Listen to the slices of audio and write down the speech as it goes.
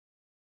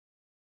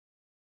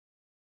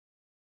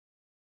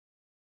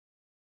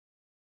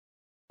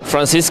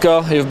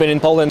Francisco, you've been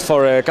in Poland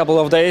for a couple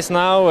of days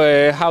now.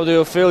 How do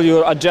you feel?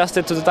 You're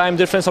adjusted to the time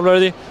difference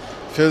already?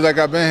 Feels like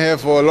I've been here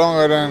for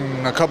longer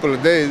than a couple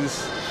of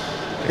days.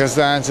 I guess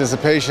the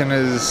anticipation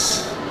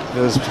is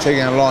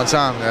taking a long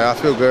time. Yeah, I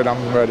feel good.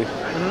 I'm ready.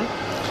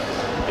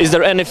 Is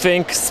there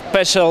anything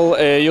special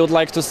you'd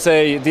like to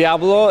say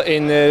Diablo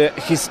in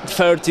his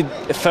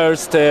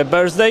 31st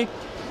birthday?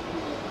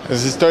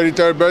 It's his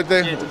 33rd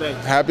birthday? Yeah, today.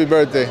 Happy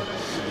birthday.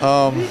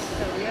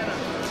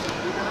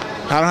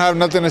 I don't have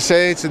nothing to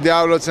say to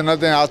Diablo, to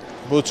nothing.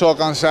 We'll talk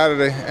on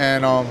Saturday.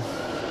 And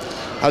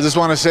I just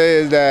want to say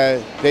is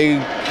that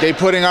they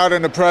putting out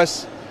in the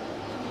press,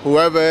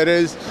 whoever it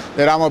is,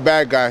 that I'm a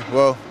bad guy.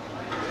 Well,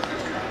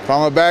 if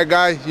I'm a bad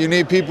guy, you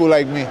need people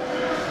like me.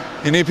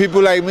 You need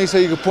people like me so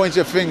you can point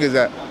your fingers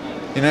at.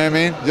 You know what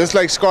I mean? Just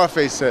like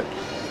Scarface said.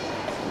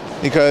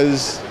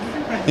 Because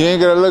you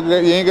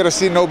ain't gonna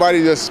see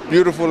nobody just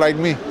beautiful like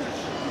me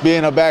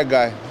being a bad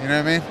guy. You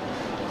know what I mean?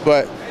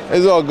 But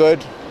it's all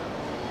good.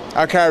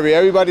 I carry.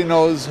 Everybody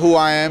knows who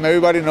I am.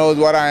 Everybody knows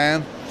what I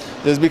am.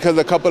 Just because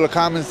a couple of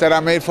comments that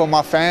I made for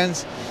my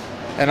fans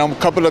and a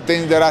couple of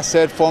things that I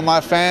said for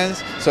my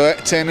fans, so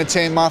to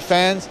entertain my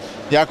fans,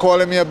 y'all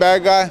calling me a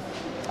bad guy?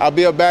 I'll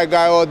be a bad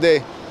guy all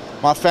day.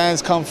 My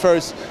fans come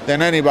first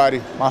than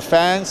anybody. My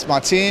fans, my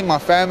team, my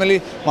family,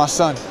 my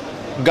son.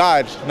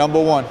 God, number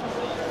one.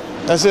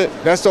 That's it.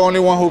 That's the only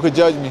one who could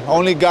judge me.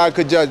 Only God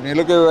could judge me.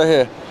 Look at it right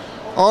here.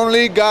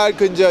 Only God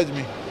could judge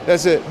me.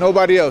 That's it.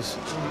 Nobody else.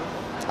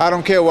 I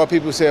don't care what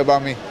people say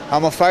about me.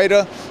 I'm a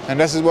fighter, and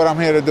this is what I'm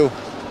here to do.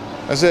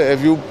 That's it.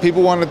 If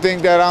people want to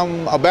think that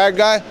I'm a bad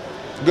guy,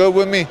 good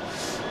with me.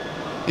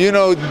 You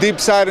know deep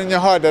side in your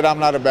heart that I'm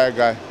not a bad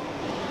guy.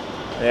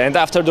 And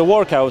after the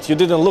workout, you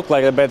didn't look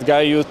like a bad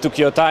guy. You took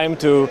your time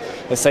to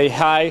say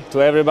hi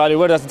to everybody.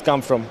 Where does it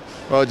come from?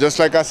 Well, just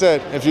like I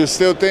said, if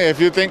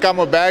you think I'm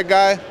a bad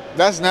guy,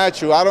 that's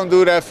natural. I don't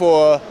do that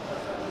for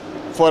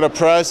the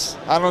press.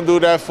 I don't do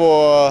that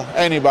for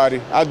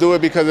anybody. I do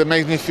it because it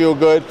makes me feel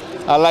good.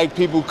 I like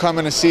people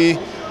coming to see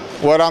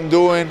what I'm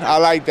doing. I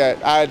like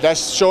that.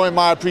 That's showing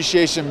my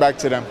appreciation back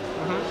to them.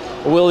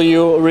 Will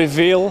you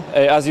reveal,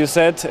 as you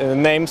said,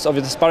 names of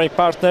the sparring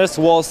partners?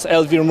 Was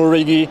Elvir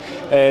Murigi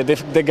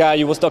the guy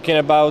you was talking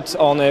about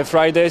on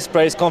Friday's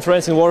press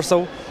conference in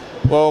Warsaw?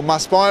 Well, my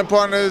sparring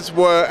partners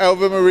were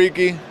Elvir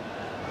Murigi,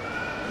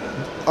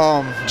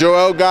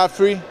 Joel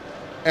Godfrey,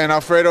 and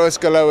Alfredo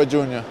Escalera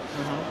Jr.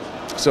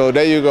 So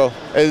there you go.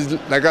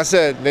 Like I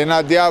said, they're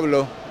not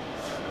Diablo,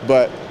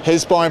 but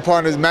his sparring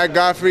partners, Matt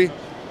Godfrey,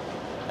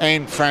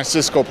 ain't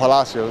Francisco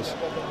Palacios.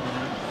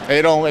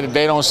 They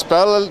don't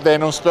spell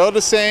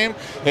the same.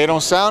 They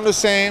don't sound the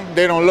same.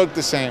 They don't look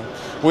the same.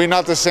 We're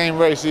not the same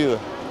race either.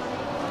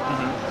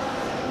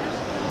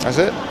 That's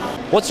it.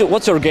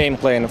 What's your game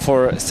plan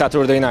for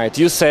Saturday night?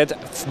 You said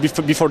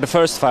before the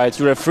first fight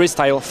you're a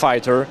freestyle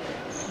fighter,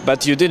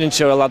 but you didn't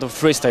show a lot of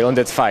freestyle in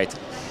that fight.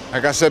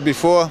 Like I said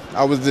before,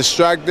 I was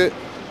distracted.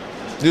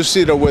 You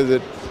see the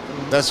wizard.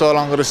 That's all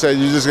I'm gonna say.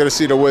 You're just gonna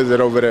see the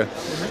wizard over there.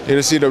 You're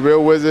gonna see the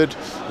real wizard,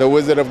 the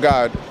wizard of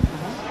God,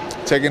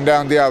 taking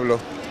down Diablo.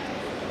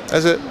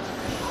 That's it.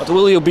 But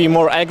will you be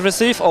more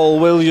aggressive, or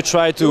will you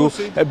try to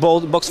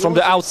box from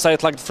the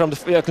outside, like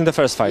in the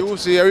first fight? You will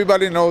see.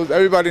 Everybody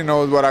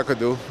knows what I could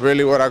do.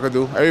 Really, what I could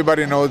do.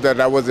 Everybody knows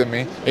that wasn't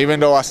me. Even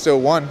though I still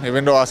won.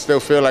 Even though I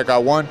still feel like I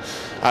won.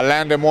 I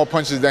landed more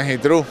punches than he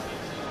threw.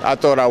 I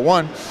thought I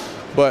won,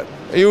 but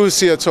you will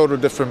see a total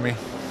different me.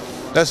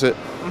 That's it.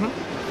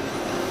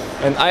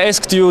 And I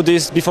asked you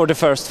this before the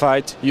first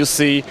fight.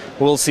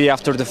 We'll see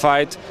after the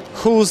fight.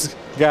 Who's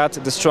got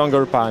the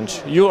stronger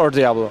punch, you or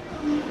Diablo?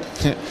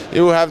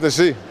 You will have to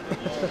see.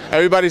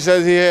 Everybody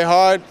says he hit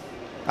hard.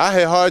 I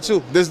hit hard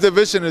too. This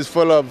division is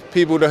full of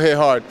people that hit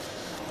hard.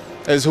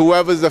 It's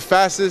whoever's the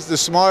fastest, the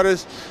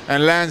smartest,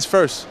 and lands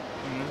first.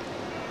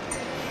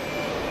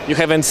 You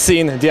haven't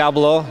seen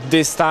Diablo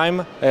this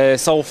time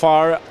so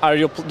far.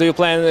 Do you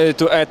plan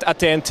to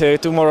attend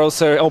tomorrow's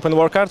open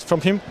workout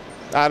from him?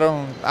 I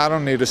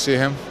don't need to see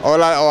him.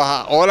 All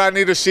I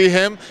need to see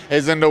him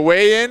is in the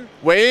weighing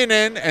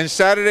in, and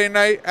Saturday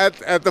night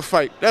at the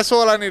fight. That's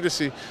all I need to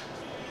see.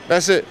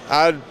 That's it.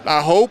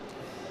 I hope,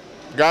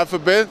 God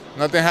forbid,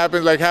 nothing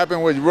happens like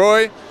happened with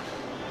Roy,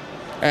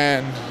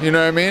 and you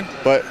know what I mean?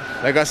 But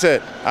like I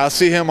said, I'll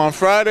see him on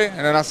Friday, and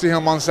then I'll see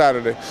him on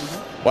Saturday.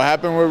 What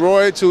happened with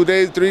Roy 3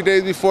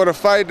 days before the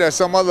fight, that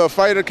some other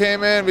fighter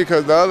came in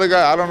because the other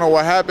guy, I don't know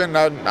what happened.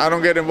 I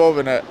don't get involved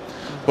in that.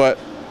 But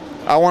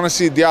I want to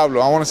see Diablo.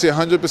 I want to see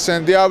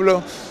 100%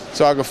 Diablo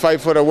so I can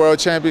fight for the world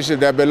championship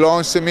that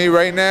belongs to me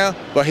right now.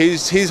 But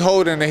he's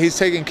holding it. He's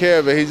taking care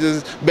of it. He's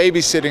just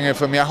babysitting it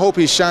for me. I hope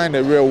he shined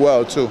it real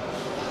well, too,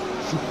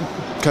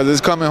 because it's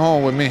coming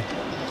home with me.